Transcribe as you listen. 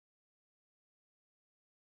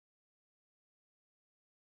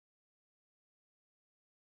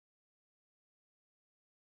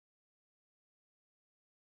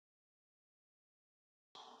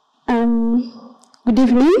Good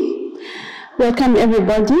evening. Welcome,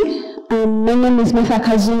 everybody. My name is Metha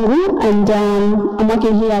Kazungu, and I'm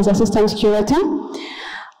working here as assistant curator.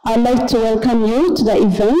 I'd like to welcome you to the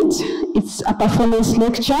event. It's a performance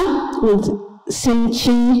lecture with Sim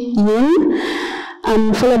Chi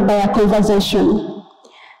Yin, followed by a conversation.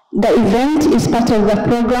 The event is part of the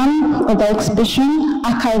program of the exhibition,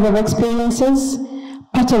 Archive of Experiences,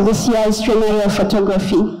 part of this year's Triennial of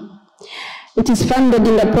Photography. It is funded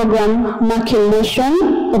in the program Marking Nation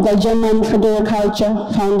of the German Federal Culture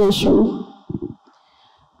Foundation.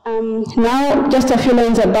 Now, just a few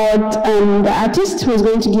lines about the artist who is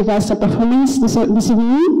going to give us a performance this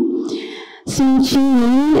evening. Sim Chi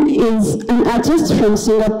Yin is an artist from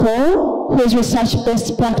Singapore whose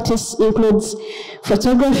research-based practice includes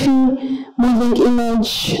photography, moving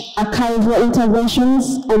image, archival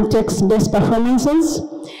interventions, and text-based performances,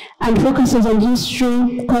 and focuses on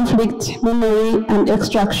history, conflict, memory, and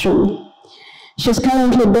extraction. She's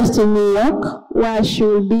currently based in New York, where she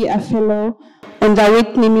will be a fellow on the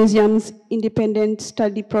Whitney Museum's Independent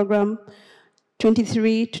Study Program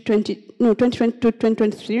 2020 to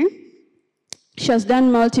 2023. She has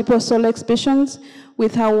done multiple solo exhibitions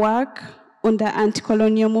with her work on the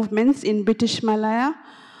anti-colonial movements in British Malaya,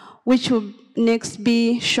 which will next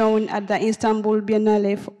be shown at the Istanbul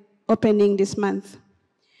Biennale opening this month.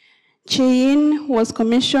 Chi Yin was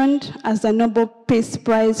commissioned as the Nobel Peace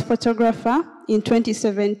Prize photographer in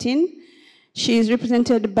 2017. She is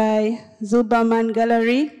represented by Zilberman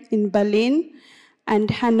Gallery in Berlin and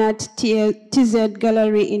Hanat TZ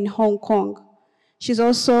Gallery in Hong Kong. She's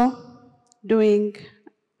also doing,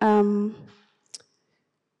 no,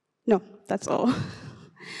 that's all.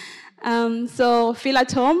 So feel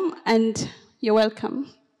at home and you're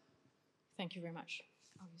welcome. Thank you very much.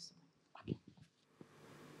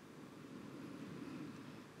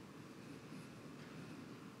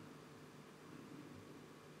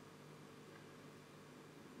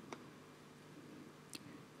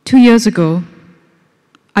 2 years ago,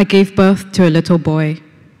 I gave birth to a little boy.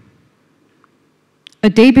 A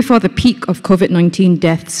day before the peak of COVID-19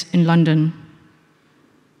 deaths in London.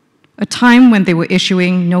 A time when they were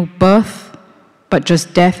issuing no birth, but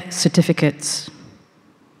just death certificates.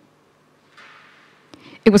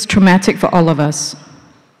 It was traumatic for all of us.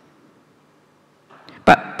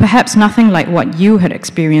 But perhaps nothing like what you had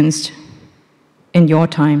experienced in your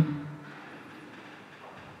time.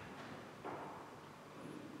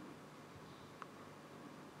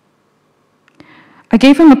 I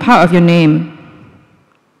gave him a part of your name,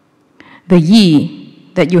 the Yi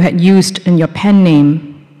that you had used in your pen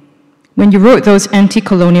name when you wrote those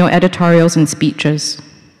anti-colonial editorials and speeches.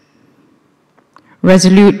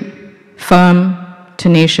 Resolute, firm,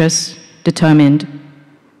 tenacious, determined.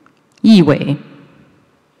 Yi Wei.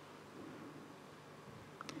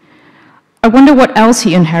 I wonder what else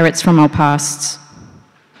he inherits from our pasts,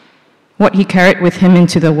 what he carried with him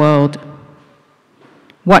into the world,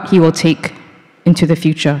 what he will take into the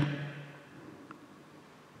future.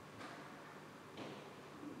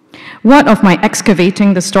 What of my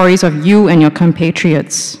excavating the stories of you and your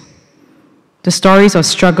compatriots, the stories of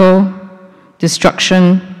struggle,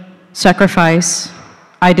 destruction, sacrifice,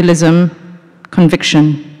 idealism,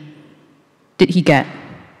 conviction, did he get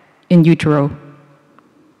in utero?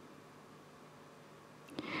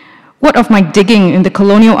 What of my digging in the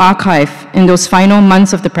colonial archive in those final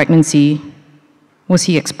months of the pregnancy was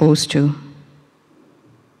he exposed to?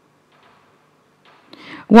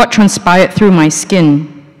 What transpired through my skin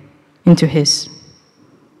into his?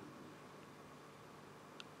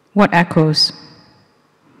 What echoes?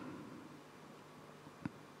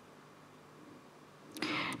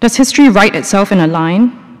 Does history write itself in a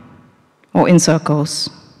line or in circles?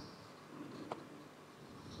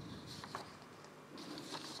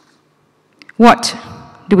 What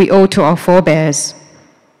do we owe to our forebears?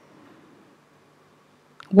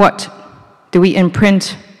 What do we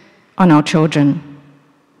imprint on our children?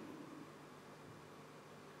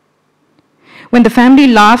 When the family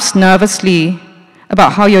laughs nervously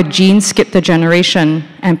about how your genes skipped a generation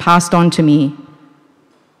and passed on to me,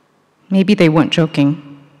 maybe they weren't joking.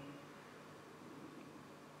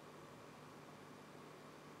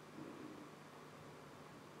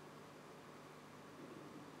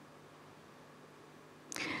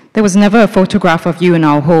 There was never a photograph of you in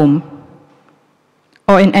our home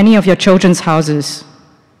or in any of your children's houses.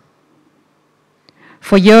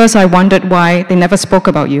 For years, I wondered why they never spoke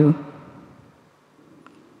about you.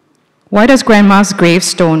 Why does Grandma's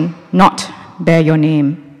gravestone not bear your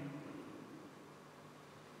name?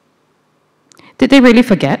 Did they really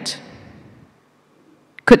forget?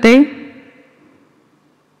 Could they?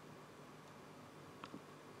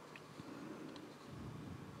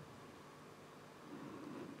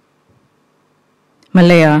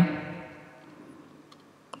 Malaya,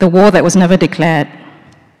 the war that was never declared.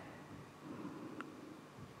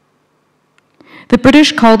 The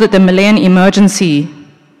British called it the Malayan emergency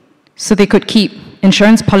so they could keep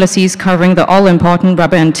insurance policies covering the all-important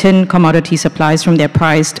rubber and tin commodity supplies from their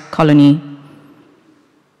prized colony.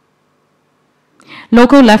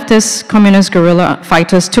 Local leftist communist guerrilla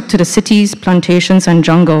fighters took to the cities, plantations, and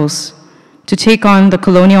jungles to take on the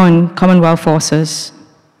colonial and Commonwealth forces.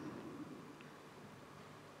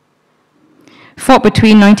 Fought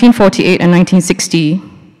between 1948 and 1960,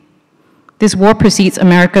 this war precedes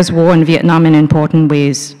America's war in Vietnam in important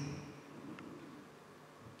ways.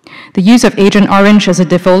 The use of Agent Orange as a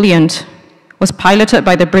defoliant was piloted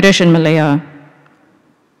by the British in Malaya,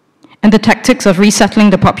 and the tactics of resettling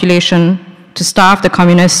the population to starve the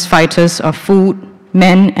communist fighters of food,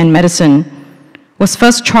 men, and medicine was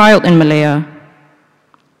first trialed in Malaya.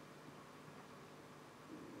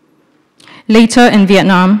 Later in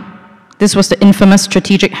Vietnam, this was the infamous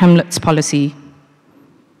strategic hamlets policy.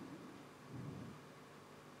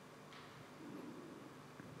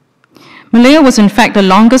 Malaya was in fact the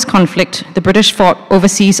longest conflict the British fought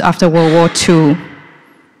overseas after World War II,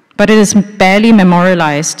 but it is barely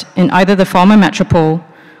memorialized in either the former metropole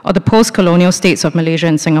or the post-colonial states of Malaysia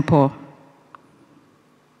and Singapore.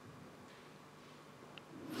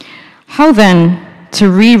 How then to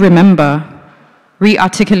remember,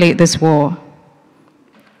 re-articulate this war,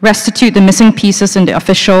 restitute the missing pieces in the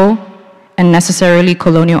official and necessarily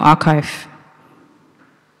colonial archive?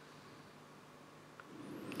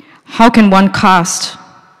 How can one cast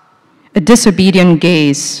a disobedient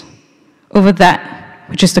gaze over that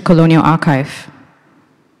which is the colonial archive?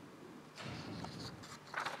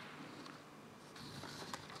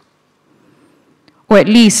 Or at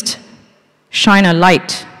least shine a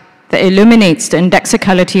light that illuminates the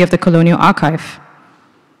indexicality of the colonial archive,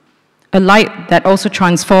 a light that also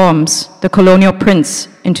transforms the colonial prints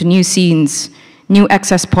into new scenes, new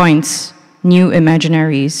access points, new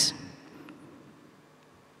imaginaries.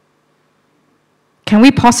 Can we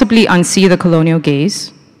possibly unsee the colonial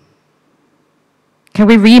gaze? Can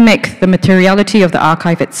we remake the materiality of the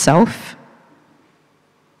archive itself?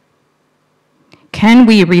 Can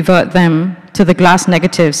we revert them to the glass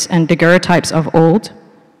negatives and daguerreotypes of old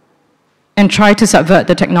and try to subvert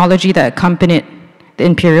the technology that accompanied the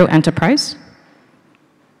imperial enterprise?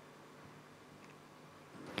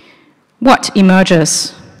 What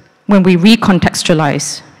emerges when we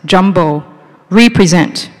recontextualize, jumble,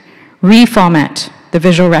 represent, reformat the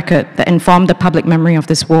visual record that informed the public memory of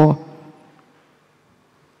this war?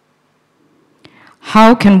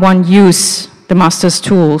 How can one use the master's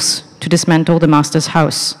tools to dismantle the master's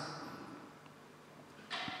house?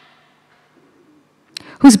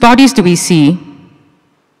 Whose bodies do we see?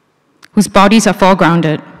 Whose bodies are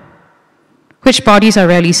foregrounded? Which bodies are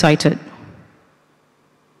rarely cited?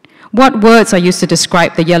 What words are used to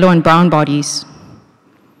describe the yellow and brown bodies?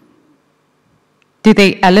 Do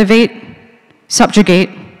they elevate, subjugate,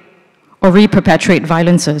 or re-perpetuate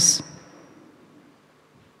violences?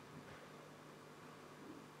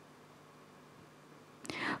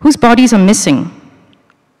 Whose bodies are missing,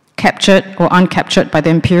 captured or uncaptured by the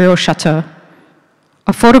imperial shutter,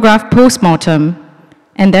 or photographed post-mortem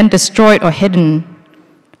and then destroyed or hidden,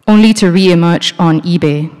 only to re-emerge on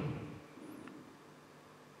eBay?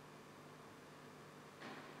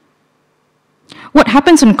 What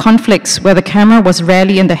happens in conflicts where the camera was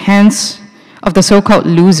rarely in the hands of the so-called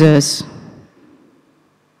losers?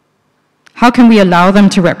 How can we allow them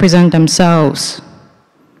to represent themselves?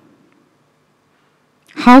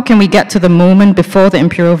 How can we get to the moment before the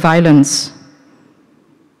imperial violence?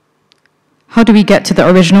 How do we get to the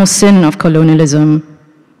original sin of colonialism,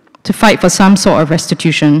 to fight for some sort of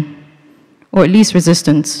restitution, or at least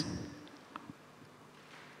resistance?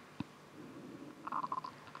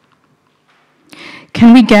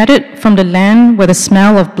 Can we get it from the land where the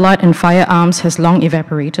smell of blood and firearms has long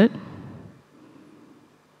evaporated?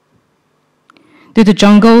 Do the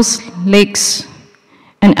jungles, lakes,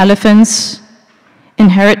 and elephants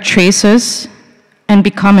inherit traces and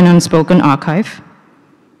become an unspoken archive?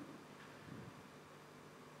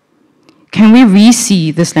 Can we re-see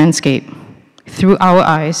this landscape through our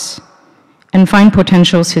eyes and find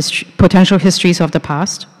potential histories of the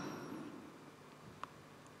past?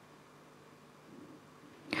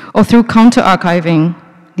 Or through counter-archiving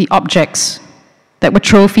the objects that were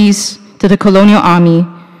trophies to the colonial army,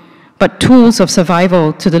 but tools of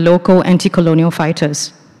survival to the local anti-colonial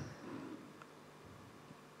fighters?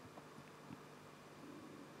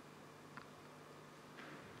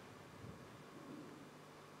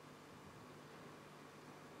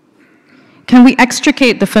 Can we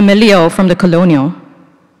extricate the familial from the colonial?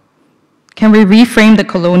 Can we reframe the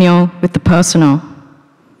colonial with the personal?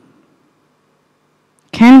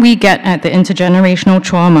 Can we get at the intergenerational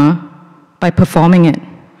trauma by performing it,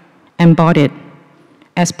 embody it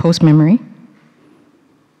as post-memory?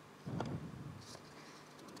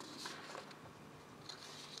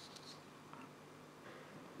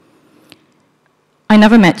 I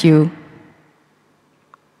never met you.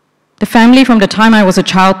 The family from the time I was a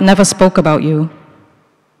child never spoke about you.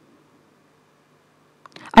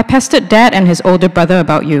 I pestered Dad and his older brother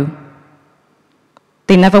about you.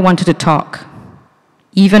 They never wanted to talk,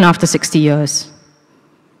 even after 60 years.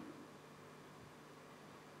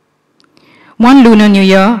 One Lunar New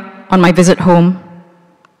Year, on my visit home,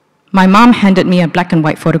 my mom handed me a black and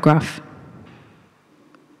white photograph.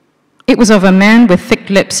 It was of a man with thick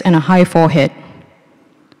lips and a high forehead,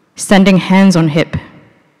 standing hands on hip,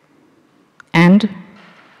 and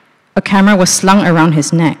a camera was slung around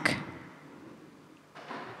his neck.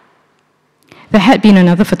 There had been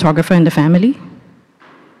another photographer in the family.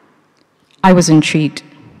 I was intrigued.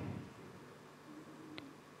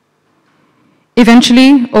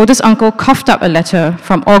 Eventually, oldest uncle coughed up a letter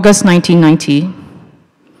from August 1990.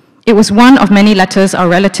 It was one of many letters our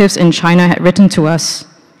relatives in China had written to us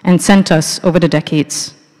and sent us over the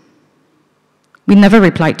decades. We never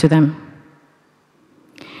replied to them.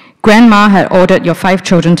 Grandma had ordered your 5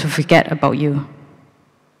 children to forget about you.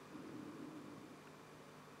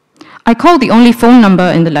 I called the only phone number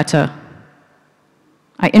in the letter.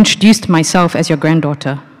 I introduced myself as your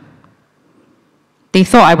granddaughter. They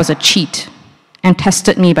thought I was a cheat and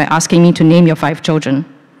tested me by asking me to name your 5 children.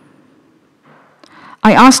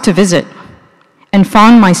 I asked to visit and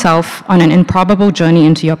found myself on an improbable journey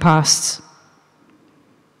into your past.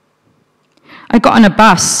 I got on a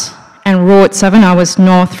bus and rode 7 hours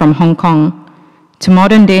north from Hong Kong to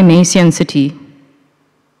modern-day Maysian City.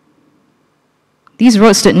 These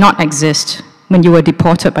roads did not exist when you were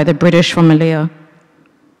deported by the British from Malaya.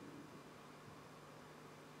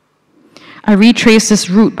 I retraced this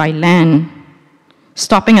route by land,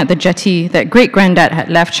 stopping at the jetty that great-granddad had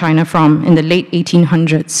left China from in the late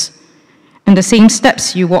 1800s, and the same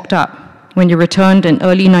steps you walked up when you returned in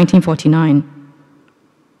early 1949.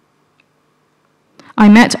 I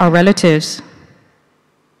met our relatives.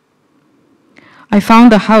 I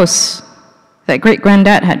found the house that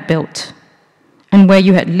great-granddad had built and where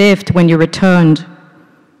you had lived when you returned,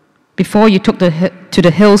 before you took to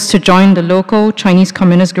the hills to join the local Chinese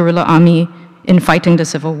Communist guerrilla army in fighting the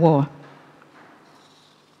Civil War.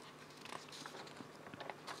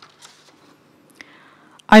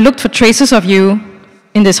 I looked for traces of you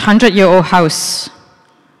in this 100-year-old house,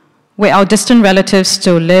 where our distant relatives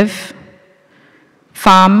still live,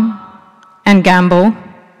 farm, and gamble,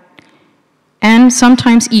 and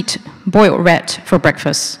sometimes eat boiled rat for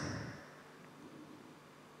breakfast.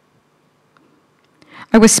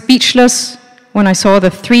 I was speechless when I saw the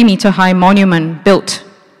 3-meter-high monument built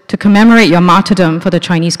to commemorate your martyrdom for the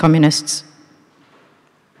Chinese communists,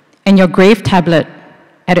 and your grave tablet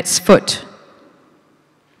at its foot,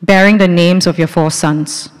 bearing the names of your 4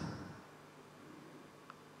 sons.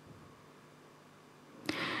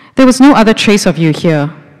 There was no other trace of you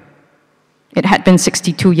here. It had been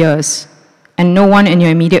 62 years, and no one in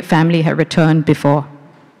your immediate family had returned before.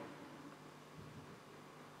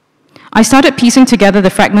 I started piecing together the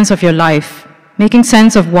fragments of your life, making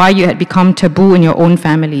sense of why you had become taboo in your own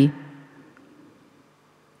family.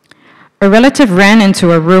 A relative ran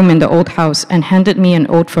into a room in the old house and handed me an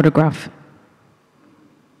old photograph.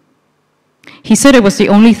 He said it was the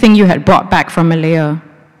only thing you had brought back from Malaya.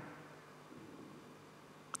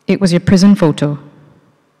 It was your prison photo.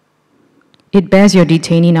 It bears your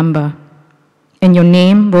detainee number and your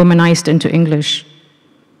name romanized into English.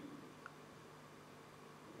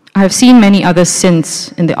 I have seen many others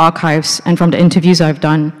since in the archives and from the interviews I've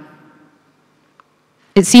done.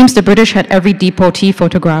 It seems the British had every deportee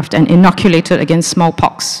photographed and inoculated against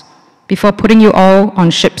smallpox before putting you all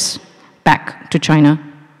on ships back to China.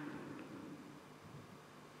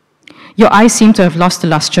 Your eyes seem to have lost the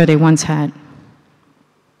luster they once had.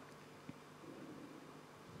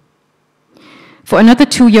 For another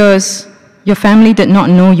 2 years, your family did not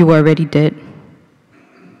know you were already dead.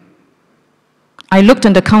 I looked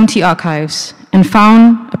in the county archives and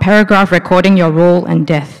found a paragraph recording your role and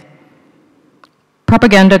death.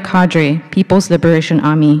 Propaganda cadre, People's Liberation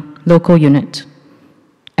Army, local unit.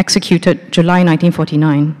 Executed July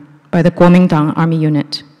 1949 by the Kuomintang Army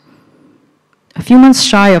Unit. A few months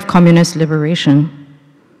shy of communist liberation.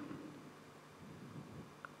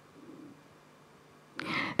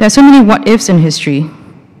 There are so many what-ifs in history.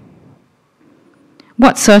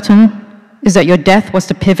 What's certain is that your death was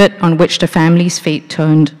the pivot on which the family's fate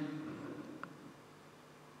turned.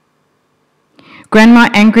 Grandma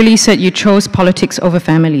angrily said you chose politics over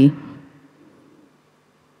family.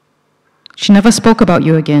 She never spoke about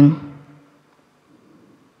you again.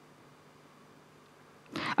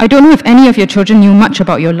 I don't know if any of your children knew much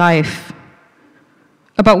about your life,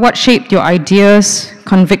 about what shaped your ideas,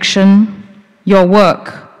 conviction, your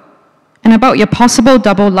work, and about your possible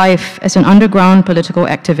double life as an underground political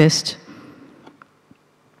activist.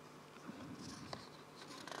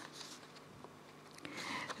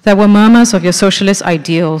 There were murmurs of your socialist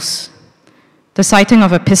ideals, the sighting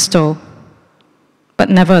of a pistol, but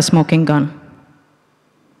never a smoking gun.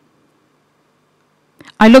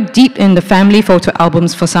 I looked deep in the family photo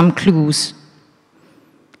albums for some clues.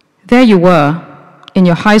 There you were, in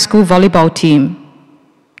your high school volleyball team,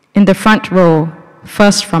 in the front row,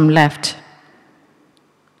 first from left.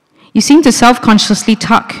 You seemed to self-consciously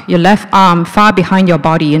tuck your left arm far behind your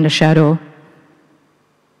body in the shadow.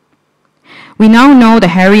 We now know the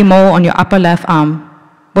hairy mole on your upper left arm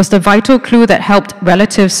was the vital clue that helped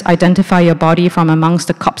relatives identify your body from amongst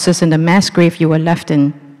the corpses in the mass grave you were left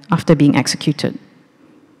in after being executed.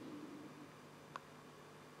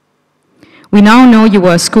 We now know you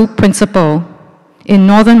were a school principal in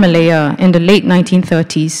northern Malaya in the late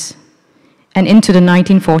 1930s and into the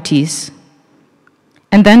 1940s,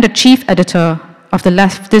 and then the chief editor of the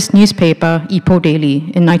leftist newspaper Ipoh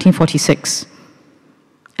Daily in 1946,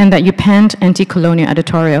 and that you penned anti-colonial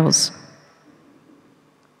editorials.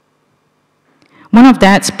 One of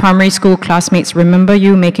Dad's primary school classmates remember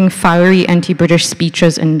you making fiery anti-British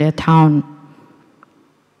speeches in their town.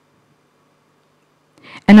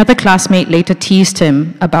 Another classmate later teased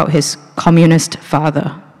him about his communist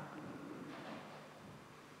father.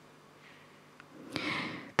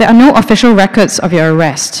 There are no official records of your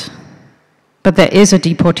arrest, but there is a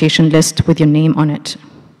deportation list with your name on it.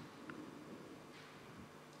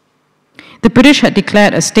 The British had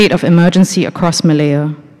declared a state of emergency across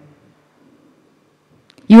Malaya.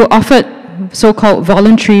 You were offered so-called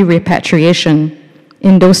voluntary repatriation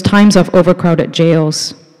in those times of overcrowded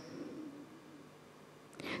jails.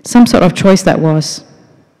 Some sort of choice that was.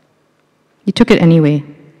 You took it anyway.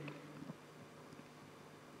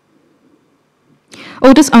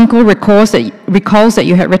 Oldest uncle recalls that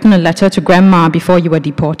you had written a letter to Grandma before you were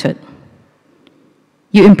deported.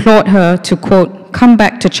 You implored her to, quote, "Come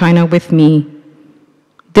back to China with me.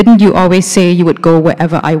 Didn't you always say you would go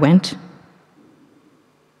wherever I went?"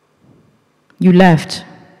 You left.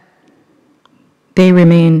 They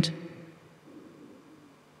remained.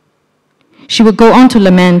 She would go on to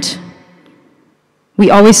lament, "We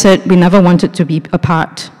always said we never wanted to be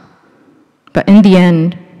apart, but in the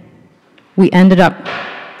end, we ended up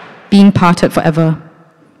being parted forever."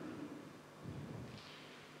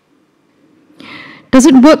 Does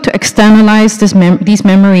it work to externalize these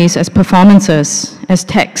memories as performances, as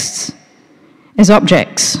texts, as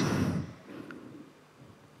objects?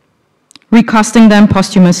 Recasting them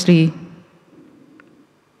posthumously?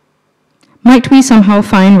 Might we somehow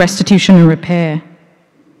find restitution and repair?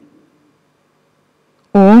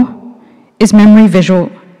 Or is memory visual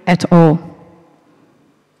at all?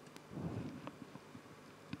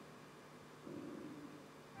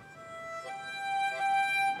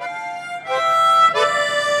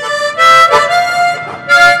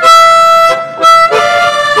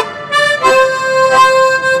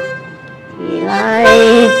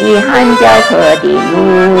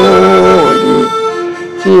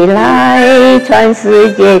起来，全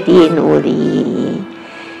世界的努力，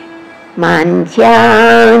满腔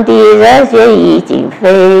的热血已经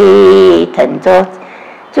沸腾着，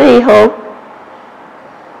最后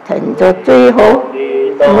斗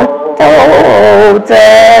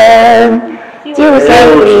争，就像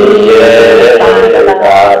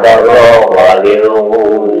大的落花流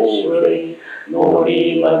水，努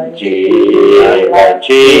力们起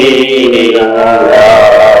来。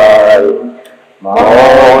梦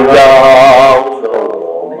要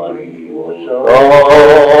我们所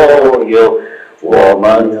有，我们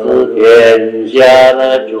是天下的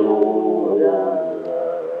主人。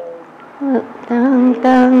当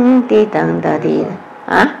当滴当当滴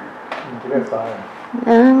啊！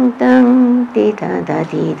当当滴当当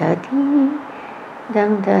滴当滴，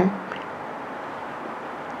当当，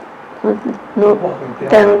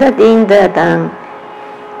当当叮当当。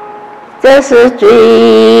这是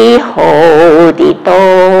最后的斗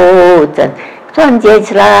争，团结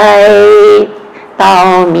起来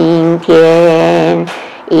到明天。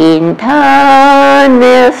International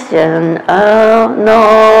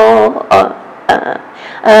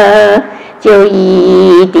就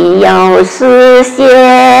一定要实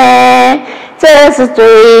现，这是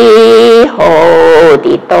最后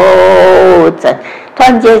的斗争，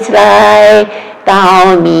团结起来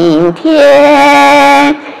到明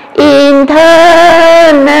天 International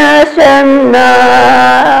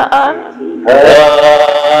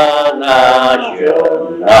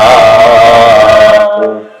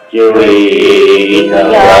就一定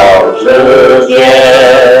要实现，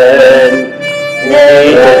每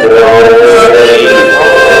个最后的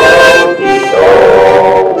手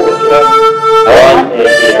团结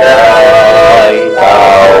起来到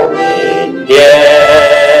明天。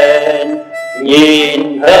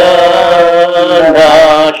International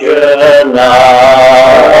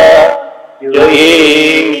就一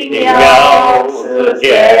定要实现。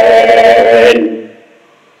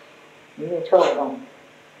你也错了。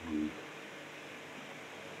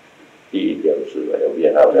第一条是没有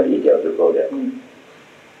编号的，一条就够了。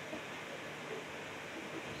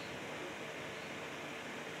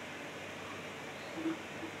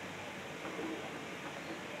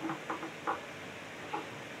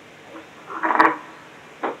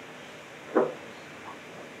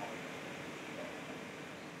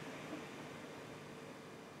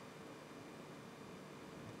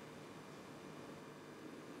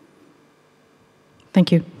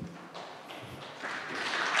Thank you.